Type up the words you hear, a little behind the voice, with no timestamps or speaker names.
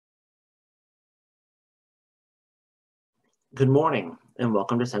Good morning, and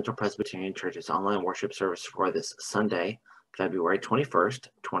welcome to Central Presbyterian Church's online worship service for this Sunday, February 21st,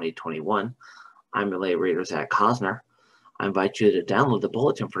 2021. I'm Reader Zac Cosner. I invite you to download the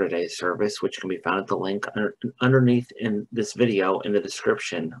bulletin for today's service, which can be found at the link underneath in this video in the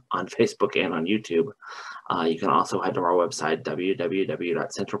description on Facebook and on YouTube. You can also head to our website,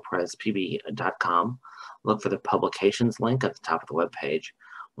 www.centralprespb.com. Look for the publications link at the top of the web page.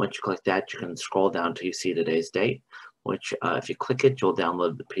 Once you click that, you can scroll down until you see today's date, which if you click it, you'll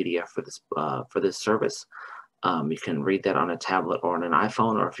download the PDF for this service. You can read that on a tablet or on an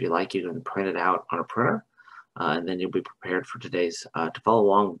iPhone, or if you like, you can print it out on a printer, and then you'll be prepared for today's to follow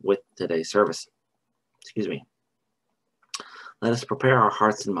along with today's service. Excuse me. Let us prepare our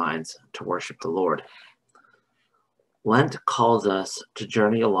hearts and minds to worship the Lord. Lent calls us to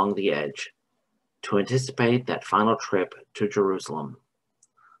journey along the edge, to anticipate that final trip to Jerusalem.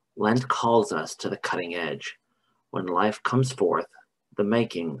 Lent calls us to the cutting edge, when life comes forth, the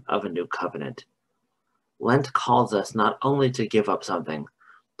making of a new covenant. Lent calls us not only to give up something,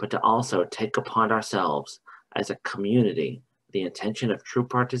 but to also take upon ourselves as a community the intention of true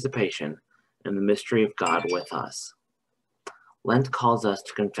participation in the mystery of God with us. Lent calls us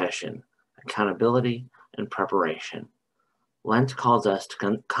to confession, accountability, and preparation. Lent calls us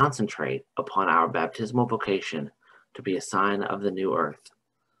to concentrate upon our baptismal vocation to be a sign of the new earth.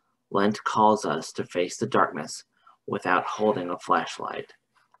 Lent calls us to face the darkness without holding a flashlight.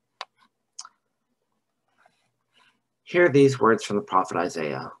 Hear these words from the prophet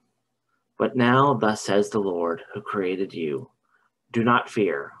Isaiah. But now thus says the Lord who created you, do not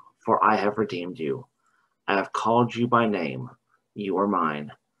fear, for I have redeemed you. I have called you by name, you are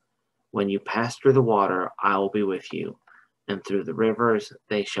mine. When you pass through the water, I will be with you, and through the rivers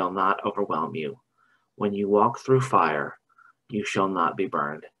they shall not overwhelm you. When you walk through fire, you shall not be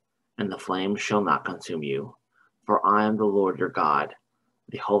burned, and the flames shall not consume you. For I am the Lord your God,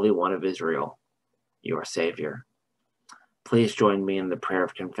 the Holy One of Israel, your Savior. Please join me in the prayer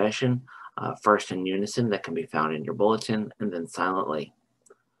of confession, first in unison that can be found in your bulletin, and then silently.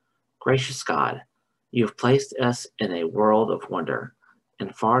 Gracious God, you have placed us in a world of wonder,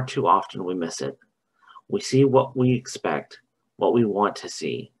 and far too often we miss it. We see what we expect, what we want to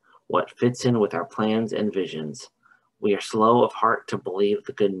see, what fits in with our plans and visions. We are slow of heart to believe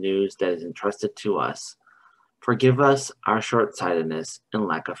the good news that is entrusted to us. Forgive us our short-sightedness and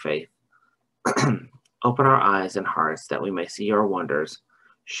lack of faith. Open our eyes and hearts that we may see your wonders,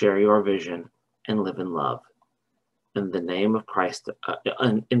 share your vision, and live in love. In the name of Christ,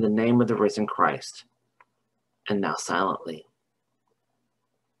 in the name of the risen Christ. And now silently.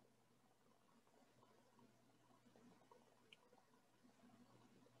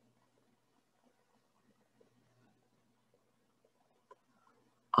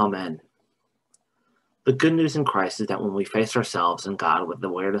 Amen. The good news in Christ is that when we face ourselves and God with the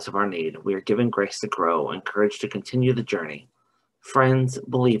awareness of our need, we are given grace to grow and courage to continue the journey. Friends,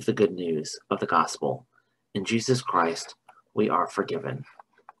 believe the good news of the gospel. In Jesus Christ, we are forgiven.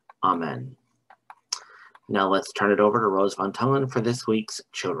 Amen. Now let's turn it over to Rose VonTungeln for this week's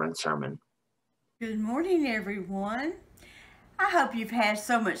children's sermon. Good morning, everyone. I hope you've had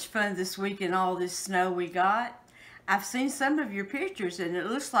so much fun this week in all this snow we got. I've seen some of your pictures, and it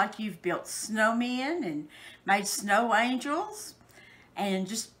looks like you've built snowmen and made snow angels and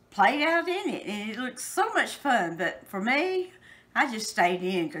just played out in it. And it looks so much fun. But for me, I just stayed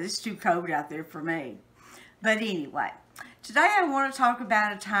in because it's too cold out there for me. But anyway, today I want to talk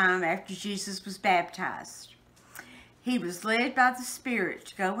about a time after Jesus was baptized. He was led by the Spirit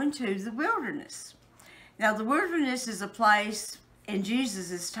to go into the wilderness. Now, the wilderness is a place in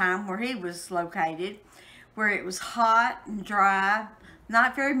Jesus' time where he was located, where it was hot and dry,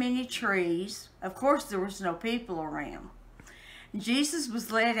 not very many trees. Of course, there was no people around. Jesus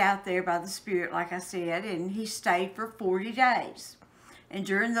was led out there by the Spirit, like I said, and he stayed for 40 days. And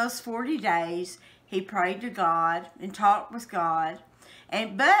during those 40 days, he prayed to God and talked with God,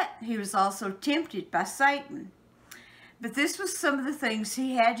 but he was also tempted by Satan. But this was some of the things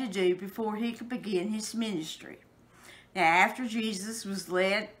he had to do before he could begin his ministry. Now, after Jesus was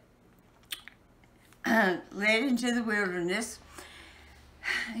led into the wilderness,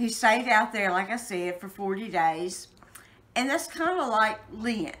 he stayed out there, like I said, for 40 days. And that's kind of like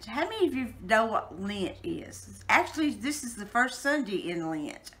Lent. How many of you know what Lent is? Actually, this is the first Sunday in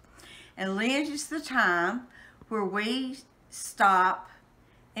Lent. And Lent is the time where we stop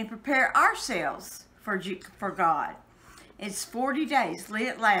and prepare ourselves for God. It's 40 days.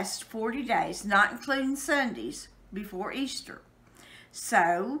 Lent lasts 40 days, not including Sundays before Easter.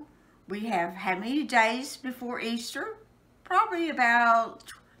 So we have how many days before Easter? Probably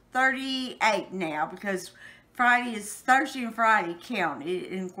about 38 now, because Thursday and Friday count.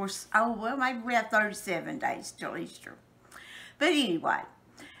 And of course, oh, well, maybe we have 37 days till Easter. But anyway,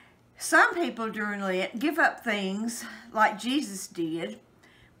 some people during Lent give up things like Jesus did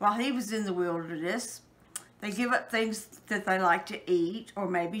while he was in the wilderness. They give up things that they like to eat or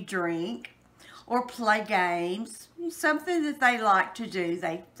maybe drink or play games, something that they like to do.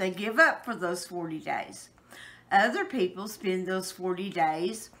 They give up for those 40 days. Other people spend those 40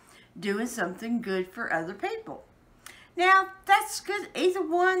 days doing something good for other people. Now, that's good. Either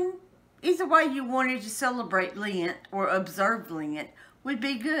way you wanted to celebrate Lent or observe Lent would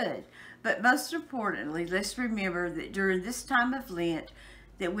be good. But most importantly, let's remember that during this time of Lent,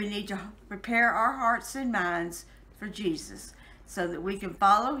 that we need to prepare our hearts and minds for Jesus so that we can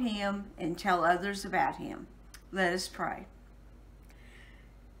follow him and tell others about him. Let us pray.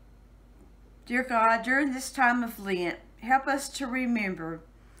 Dear God, during this time of Lent, help us to remember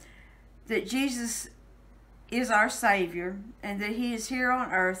that Jesus is our Savior and that he is here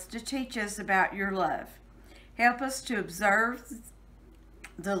on earth to teach us about your love. Help us to observe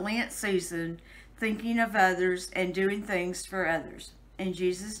the Lent season, thinking of others and doing things for others. In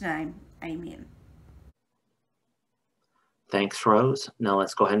Jesus' name, amen. Thanks, Rose. Now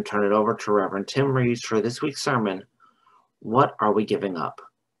let's go ahead and turn it over to Reverend Tim Reeves for this week's sermon. What are we giving up?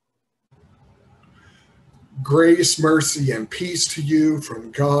 Grace, mercy, and peace to you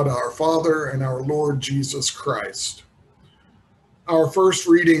from God our Father and our Lord Jesus Christ. Our first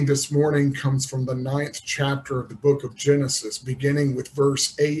reading this morning comes from the 9th chapter of the book of Genesis, beginning with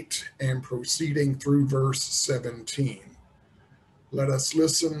verse 8 and proceeding through verse 17. Let us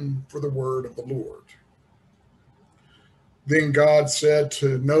listen for the word of the Lord. Then God said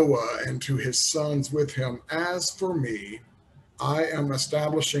to Noah and to his sons with him, "As for me, I am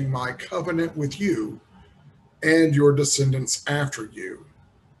establishing my covenant with you and your descendants after you,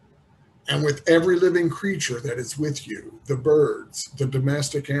 and with every living creature that is with you, the birds, the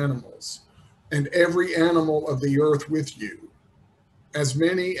domestic animals, and every animal of the earth with you, as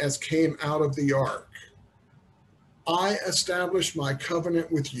many as came out of the ark. I establish my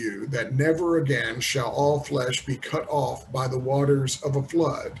covenant with you that never again shall all flesh be cut off by the waters of a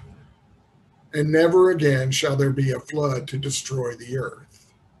flood, and never again shall there be a flood to destroy the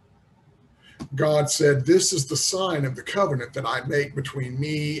earth." God said, "This is the sign of the covenant that I make between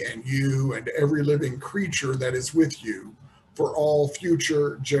me and you and every living creature that is with you for all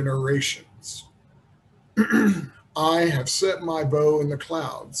future generations. I have set my bow in the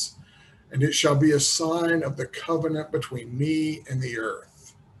clouds, and it shall be a sign of the covenant between me and the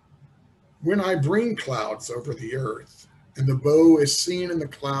earth. When I bring clouds over the earth, and the bow is seen in the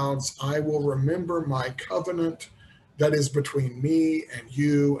clouds, I will remember my covenant that is between me and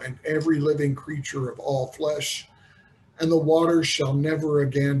you and every living creature of all flesh, and the waters shall never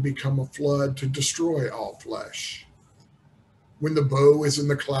again become a flood to destroy all flesh. When the bow is in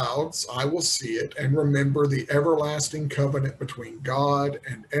the clouds, I will see it and remember the everlasting covenant between God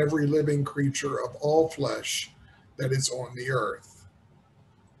and every living creature of all flesh that is on the earth."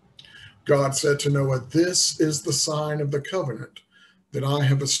 God said to Noah, "This is the sign of the covenant that I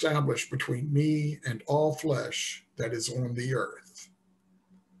have established between me and all flesh that is on the earth."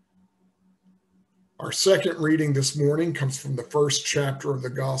 Our second reading this morning comes from the first chapter of the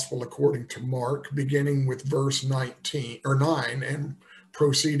Gospel according to Mark, beginning with verse 9 and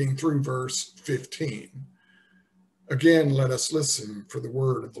proceeding through verse 15. Again, let us listen for the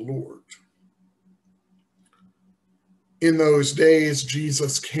word of the Lord. In those days,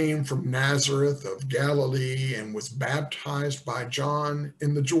 Jesus came from Nazareth of Galilee and was baptized by John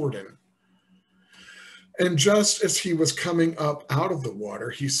in the Jordan. And just as he was coming up out of the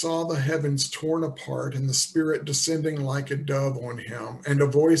water, he saw the heavens torn apart and the Spirit descending like a dove on him. And a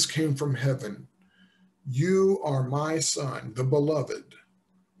voice came from heaven, "You are my Son, the beloved.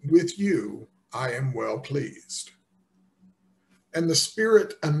 With you I am well pleased." And the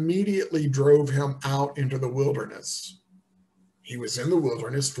Spirit immediately drove him out into the wilderness. He was in the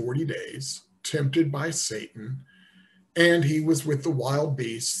wilderness 40 days, tempted by Satan, and he was with the wild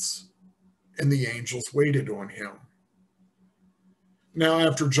beasts, and the angels waited on him. Now,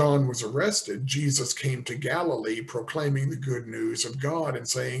 after John was arrested, Jesus came to Galilee proclaiming the good news of God and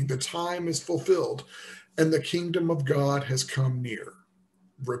saying, "The time is fulfilled and the kingdom of God has come near.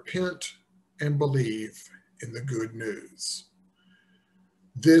 Repent and believe in the good news."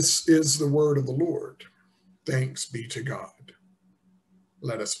 This is the word of the Lord. Thanks be to God.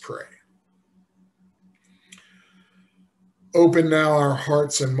 Let us pray. Open now our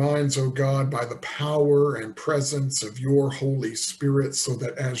hearts and minds, O God, by the power and presence of your Holy Spirit, so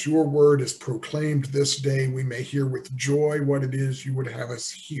that as your word is proclaimed this day, we may hear with joy what it is you would have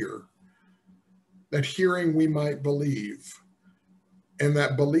us hear. that hearing we might believe, and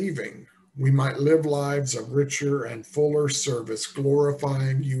that believing we might live lives of richer and fuller service,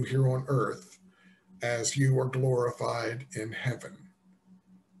 glorifying you here on earth as you are glorified in heaven.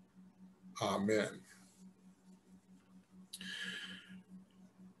 Amen.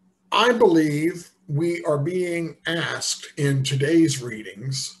 I believe we are being asked in today's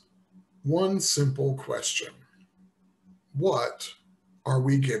readings one simple question. What are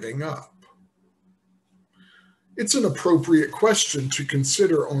we giving up? It's an appropriate question to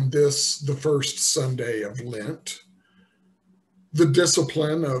consider on this, the first Sunday of Lent. The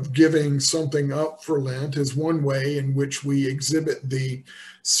discipline of giving something up for Lent is one way in which we exhibit the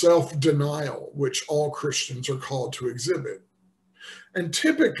self-denial which all Christians are called to exhibit. And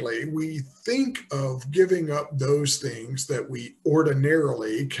typically, we think of giving up those things that we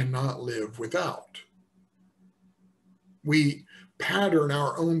ordinarily cannot live without. We pattern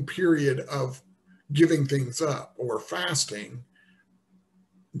our own period of giving things up or fasting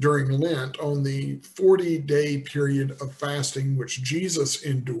during Lent on the 40-day period of fasting which Jesus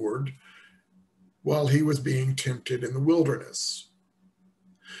endured while he was being tempted in the wilderness.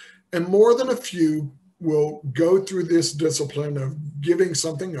 And more than a few will go through this discipline of giving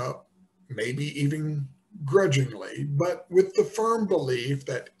something up, maybe even grudgingly, but with the firm belief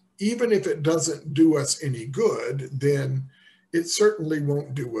that even if it doesn't do us any good, then it certainly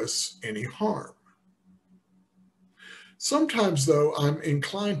won't do us any harm. Sometimes, though, I'm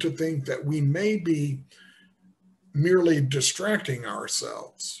inclined to think that we may be merely distracting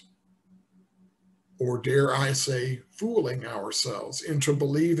ourselves, or dare I say, fooling ourselves into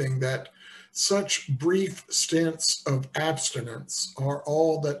believing that such brief stints of abstinence are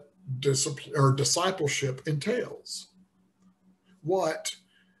all that discipleship entails. What,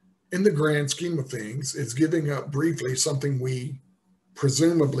 in the grand scheme of things, is giving up briefly something we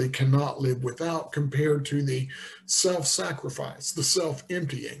presumably cannot live without compared to the self-sacrifice, the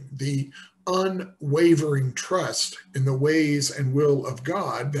self-emptying, the unwavering trust in the ways and will of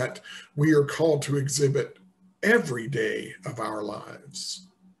God that we are called to exhibit every day of our lives?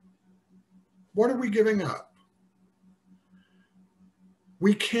 What are we giving up?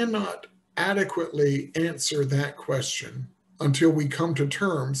 We cannot adequately answer that question until we come to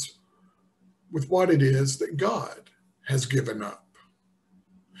terms with what it is that God has given up.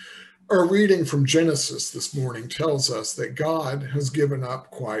 Our reading from Genesis this morning tells us that God has given up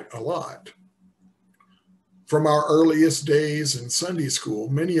quite a lot. From our earliest days in Sunday school,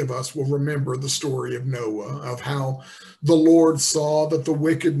 many of us will remember the story of Noah, of how the Lord saw that the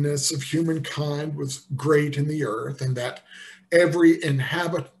wickedness of humankind was great in the earth, and that every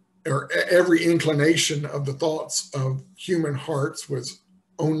inclination of the thoughts of human hearts was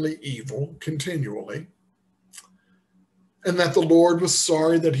only evil continually, and that the Lord was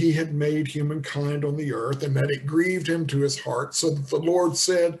sorry that he had made humankind on the earth, and that it grieved him to his heart, so that the Lord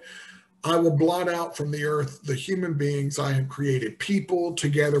said, I will blot out from the earth the human beings I have created, people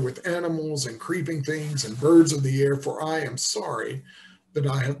together with animals and creeping things and birds of the air, for I am sorry that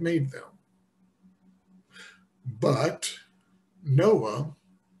I have made them. But Noah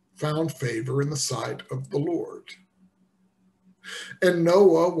found favor in the sight of the Lord. And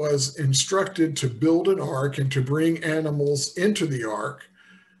Noah was instructed to build an ark and to bring animals into the ark,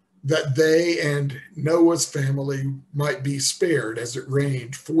 that they and Noah's family might be spared as it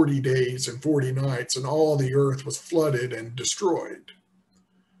rained 40 days and 40 nights, and all the earth was flooded and destroyed.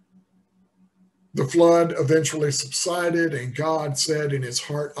 The flood eventually subsided, and God said in his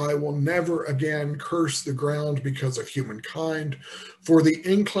heart, I will never again curse the ground because of humankind, for the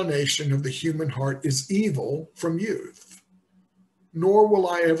inclination of the human heart is evil from youth. Nor will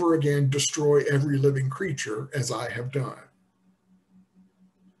I ever again destroy every living creature as I have done.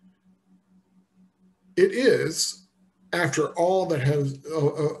 It is after all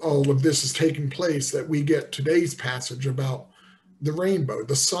of this has taken place that we get today's passage about the rainbow,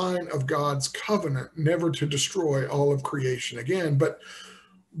 the sign of God's covenant never to destroy all of creation again. But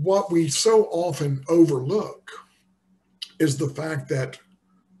what we so often overlook is the fact that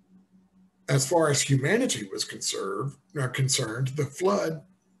as far as humanity was concerned, the flood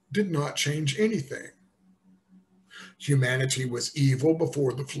did not change anything. Humanity was evil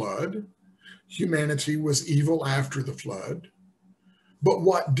before the flood. Humanity was evil after the flood. But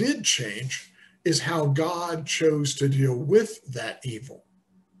what did change is how God chose to deal with that evil.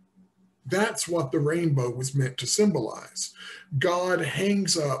 That's what the rainbow was meant to symbolize. God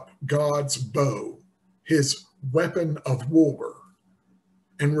hangs up God's bow, his weapon of war,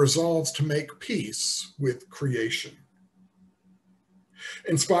 and resolves to make peace with creation.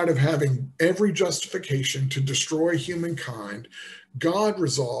 In spite of having every justification to destroy humankind, God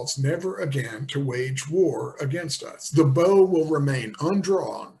resolves never again to wage war against us. The bow will remain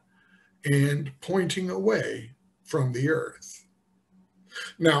undrawn and pointing away from the earth.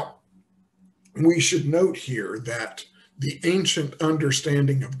 Now, we should note here that the ancient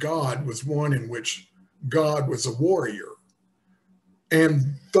understanding of God was one in which God was a warrior,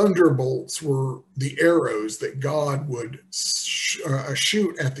 and thunderbolts were the arrows that God would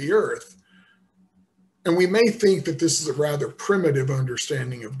shoot at the earth. And we may think that this is a rather primitive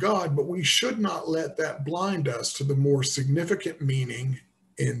understanding of God, but we should not let that blind us to the more significant meaning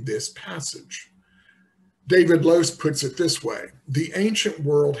in this passage. David Lose puts it this way: the ancient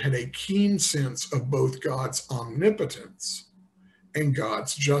world had a keen sense of both God's omnipotence and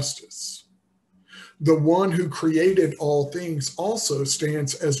God's justice. The one who created all things also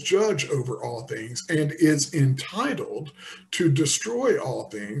stands as judge over all things and is entitled to destroy all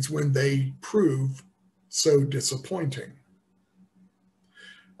things when they prove so disappointing.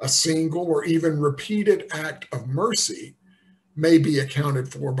 A single or even repeated act of mercy may be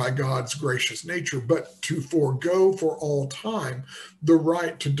accounted for by God's gracious nature, but to forego for all time the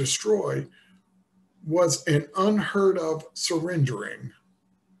right to destroy was an unheard of surrendering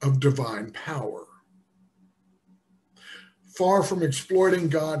of divine power. Far from exploiting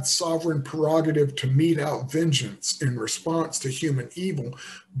God's sovereign prerogative to mete out vengeance in response to human evil,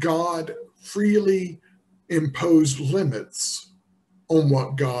 God freely imposed limits on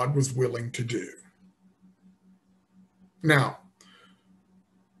what God was willing to do. Now,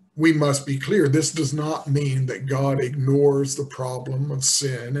 we must be clear, this does not mean that God ignores the problem of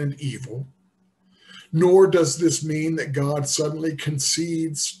sin and evil, nor does this mean that God suddenly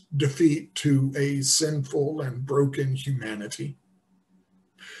concedes defeat to a sinful and broken humanity.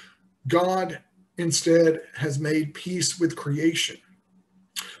 God instead has made peace with creation,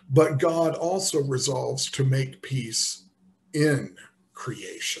 but God also resolves to make peace in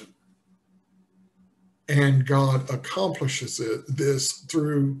creation. And God accomplishes this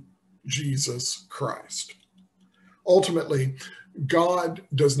through Jesus Christ. Ultimately, God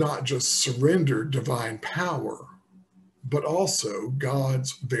does not just surrender divine power, but also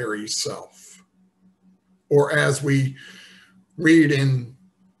God's very self. Or as we read in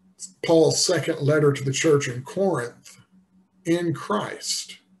Paul's second letter to the church in Corinth, in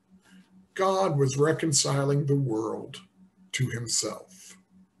Christ, God was reconciling the world to himself.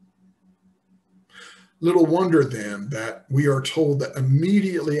 Little wonder then that we are told that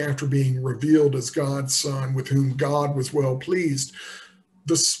immediately after being revealed as God's Son, with whom God was well pleased,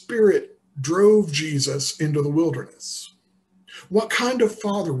 the Spirit drove Jesus into the wilderness. What kind of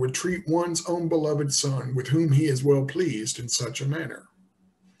father would treat one's own beloved son with whom he is well pleased in such a manner?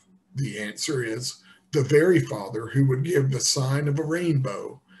 The answer is the very Father who would give the sign of a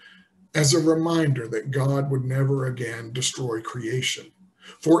rainbow as a reminder that God would never again destroy creation.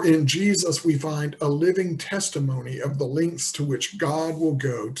 For in Jesus we find a living testimony of the lengths to which God will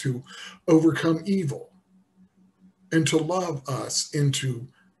go to overcome evil and to love us into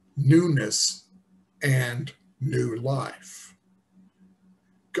newness and new life.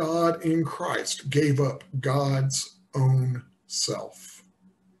 God in Christ gave up God's own self.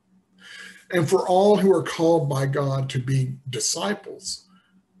 And for all who are called by God to be disciples,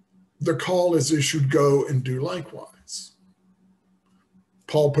 the call is issued, go and do likewise.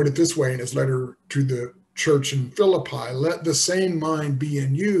 Paul put it this way in his letter to the church in Philippi: let the same mind be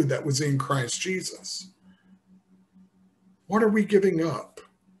in you that was in Christ Jesus. What are we giving up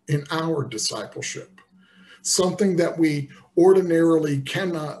in our discipleship? Something that we ordinarily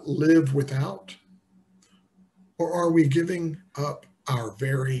cannot live without? Or are we giving up our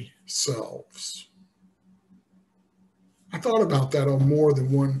very selves? I thought about that on more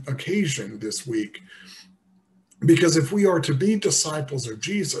than one occasion this week. Because if we are to be disciples of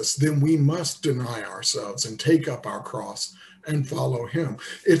Jesus, then we must deny ourselves and take up our cross and follow him.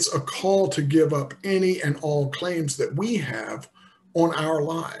 It's a call to give up any and all claims that we have on our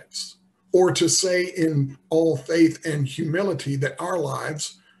lives, or to say in all faith and humility that our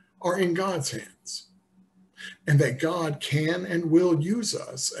lives are in God's hands, and that God can and will use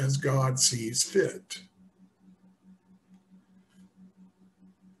us as God sees fit.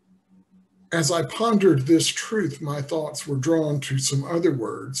 As I pondered this truth, my thoughts were drawn to some other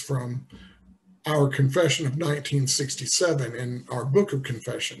words from our Confession of 1967 in our Book of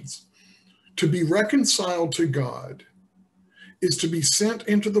Confessions. To be reconciled to God is to be sent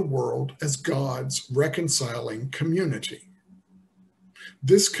into the world as God's reconciling community.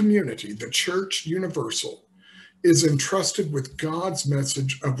 This community, the Church Universal, is entrusted with God's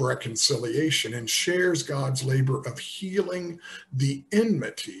message of reconciliation and shares God's labor of healing the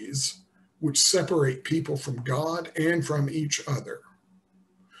enmities which separate people from God and from each other.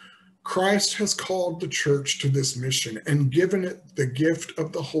 Christ has called the church to this mission and given it the gift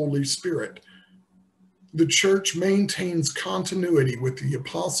of the Holy Spirit. The church maintains continuity with the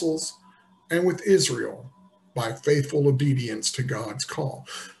apostles and with Israel by faithful obedience to God's call.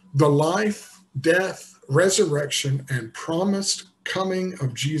 The life, death, resurrection, and promised coming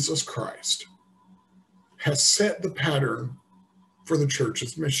of Jesus Christ has set the pattern for the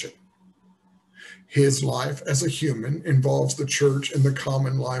church's mission. His life as a human involves the church in the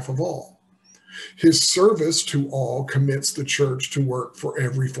common life of all. His service to all commits the church to work for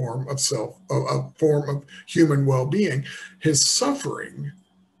every form of human well-being. His suffering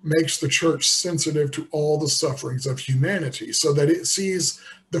makes the church sensitive to all the sufferings of humanity so that it sees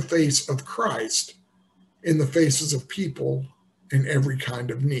the face of Christ in the faces of people in every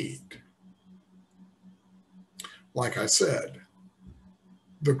kind of need. Like I said,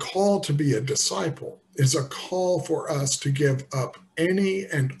 the call to be a disciple is a call for us to give up any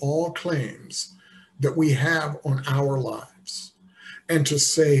and all claims that we have on our lives and to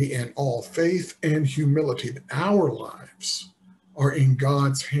say in all faith and humility that our lives are in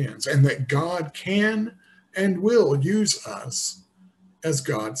God's hands and that God can and will use us as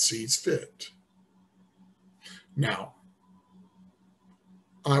God sees fit. Now,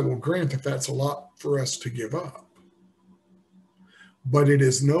 I will grant that that's a lot for us to give up, but it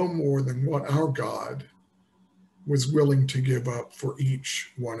is no more than what our God was willing to give up for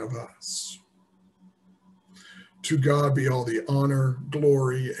each one of us. To God be all the honor,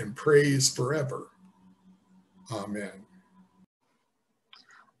 glory, and praise forever. Amen.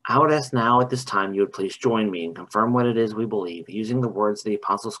 I would ask now at this time you would please join me and confirm what it is we believe using the words of the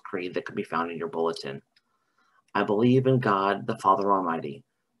Apostles' Creed that could be found in your bulletin. I believe in God, the Father Almighty,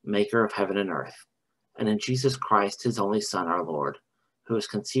 maker of heaven and earth, and in Jesus Christ, his only Son, our Lord, who was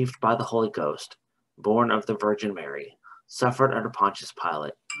conceived by the Holy Ghost, born of the Virgin Mary, suffered under Pontius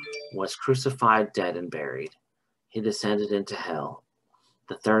Pilate, was crucified, dead, and buried. He descended into hell.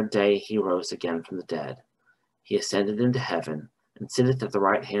 The third day he rose again from the dead. He ascended into heaven, and sitteth at the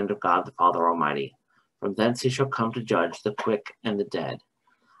right hand of God the Father Almighty. From thence he shall come to judge the quick and the dead.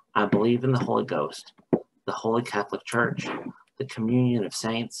 I believe in the Holy Ghost, the Holy Catholic Church, the communion of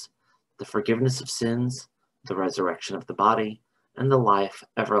saints, the forgiveness of sins, the resurrection of the body, and the life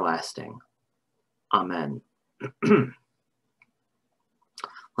everlasting. Amen.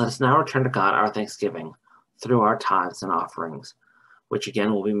 Let us now return to God our thanksgiving through our tithes and offerings, which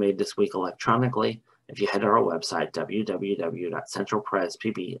again will be made this week electronically. If you head to our website,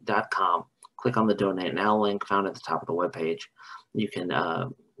 www.centralprespb.com, click on the Donate Now link found at the top of the webpage. You can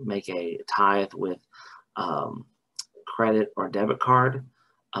make a tithe with credit or debit card.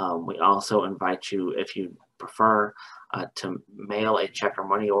 We also invite you, if you prefer, to mail a check or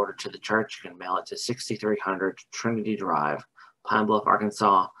money order to the church. You can mail it to 6300 Trinity Drive, Pine Bluff,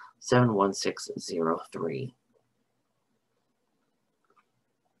 Arkansas, 71603.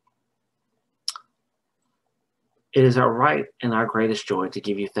 It is our right and our greatest joy to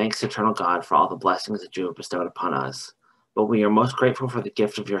give you thanks, eternal God, for all the blessings that you have bestowed upon us. But we are most grateful for the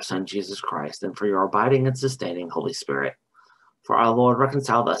gift of your Son, Jesus Christ, and for your abiding and sustaining Holy Spirit. For our Lord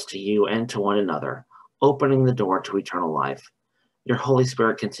reconciled us to you and to one another, opening the door to eternal life. Your Holy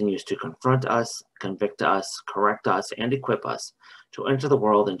Spirit continues to confront us, convict us, correct us, and equip us to enter the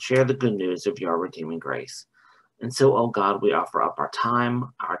world and share the good news of your redeeming grace. And so, O God, we offer up our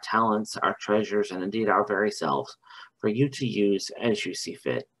time, our talents, our treasures, and indeed our very selves for you to use as you see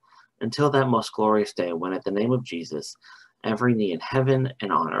fit, until that most glorious day when at the name of Jesus, every knee in heaven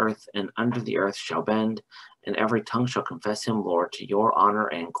and on earth and under the earth shall bend, and every tongue shall confess him Lord to your honor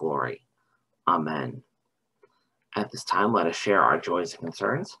and glory. Amen. At this time, let us share our joys and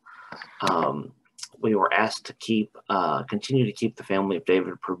concerns. We were asked to continue to keep the family of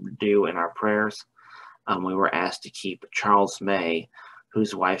David Perdue in our prayers. We were asked to keep Charles May,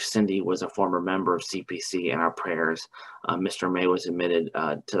 whose wife Cindy was a former member of CPC, in our prayers. Mr. May was admitted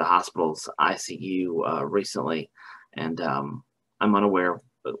to the hospital's ICU recently, and I'm unaware of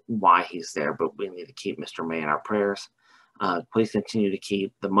why he's there, but we need to keep Mr. May in our prayers. Please continue to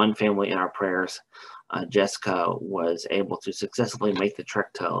keep the Munn family in our prayers. Jessica was able to successfully make the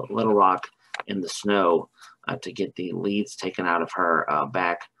trek to Little Rock in the snow to get the leads taken out of her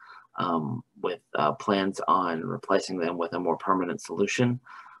back, with plans on replacing them with a more permanent solution.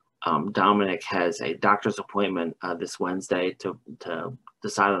 Dominic has a doctor's appointment this Wednesday to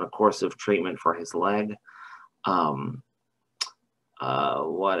decide on a course of treatment for his leg.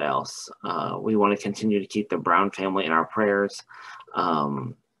 What else? We want to continue to keep the Brown family in our prayers. We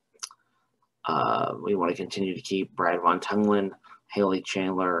want to continue to keep Brad VonTungeln, Haley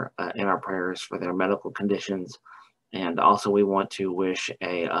Chandler in our prayers for their medical conditions. And also we want to wish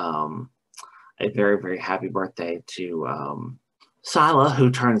a very, very happy birthday to Sila,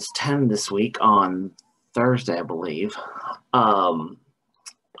 who turns 10 this week on Thursday, I believe. And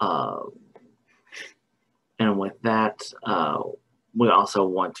with that, we also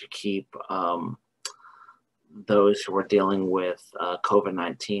want to keep those who are dealing with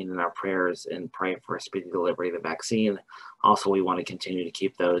COVID-19 in our prayers and pray for a speedy delivery of the vaccine. Also, we want to continue to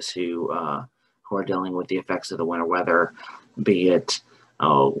keep those who are dealing with the effects of the winter weather, be it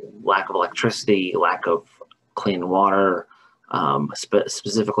lack of electricity, lack of clean water,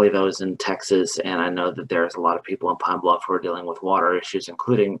 specifically those in Texas. And I know that there's a lot of people in Pine Bluff who are dealing with water issues,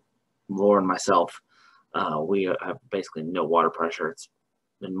 including Laura and myself. We have basically no water pressure. It's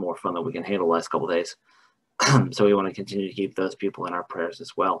been more fun than we can handle the last couple of days. So we want to continue to keep those people in our prayers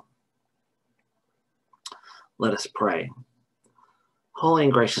as well. Let us pray. Holy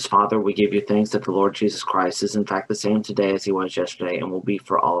and gracious Father, we give you thanks that the Lord Jesus Christ is in fact the same today as he was yesterday and will be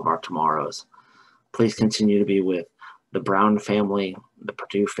for all of our tomorrows. Please continue to be with the Brown family, the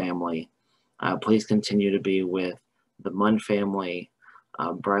Purdue family. Please continue to be with the Munn family,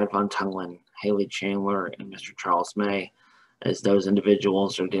 Brad VonTungeln, Haley Chandler, and Mr. Charles May, as those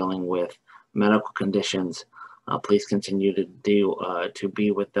individuals are dealing with medical conditions. Please continue to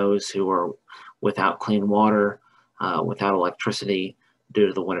be with those who are without clean water, without electricity due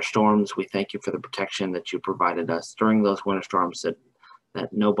to the winter storms. We thank you for the protection that you provided us during those winter storms,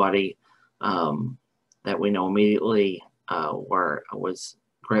 that nobody that we know immediately was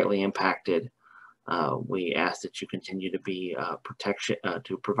greatly impacted. We ask that you continue to be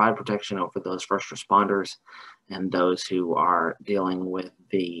to provide protection over those first responders and those who are dealing with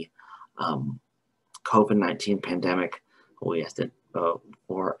the COVID-19 pandemic. We ask that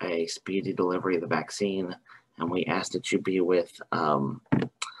for a speedy delivery of the vaccine, and we ask that you be with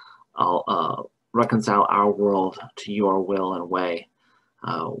reconcile our world to your will and way.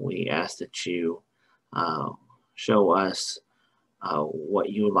 We ask that you show us what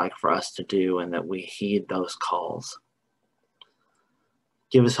you would like for us to do, and that we heed those calls.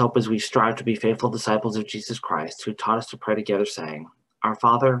 Give us hope as we strive to be faithful disciples of Jesus Christ, who taught us to pray together, saying, Our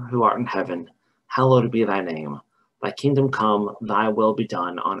Father, who art in heaven, hallowed be thy name. Thy kingdom come, thy will be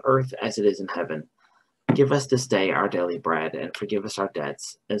done, on earth as it is in heaven. Give us this day our daily bread, and forgive us our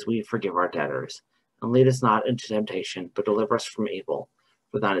debts, as we forgive our debtors. And lead us not into temptation, but deliver us from evil.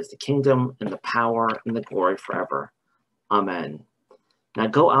 For thine is the kingdom, and the power, and the glory forever. Amen. Now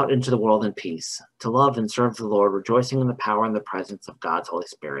go out into the world in peace, to love and serve the Lord, rejoicing in the power and the presence of God's Holy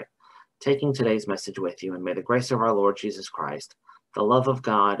Spirit. Taking today's message with you, and may the grace of our Lord Jesus Christ, the love of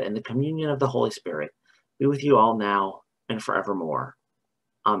God, and the communion of the Holy Spirit be with you all now and forevermore.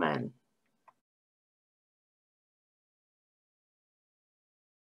 Amen.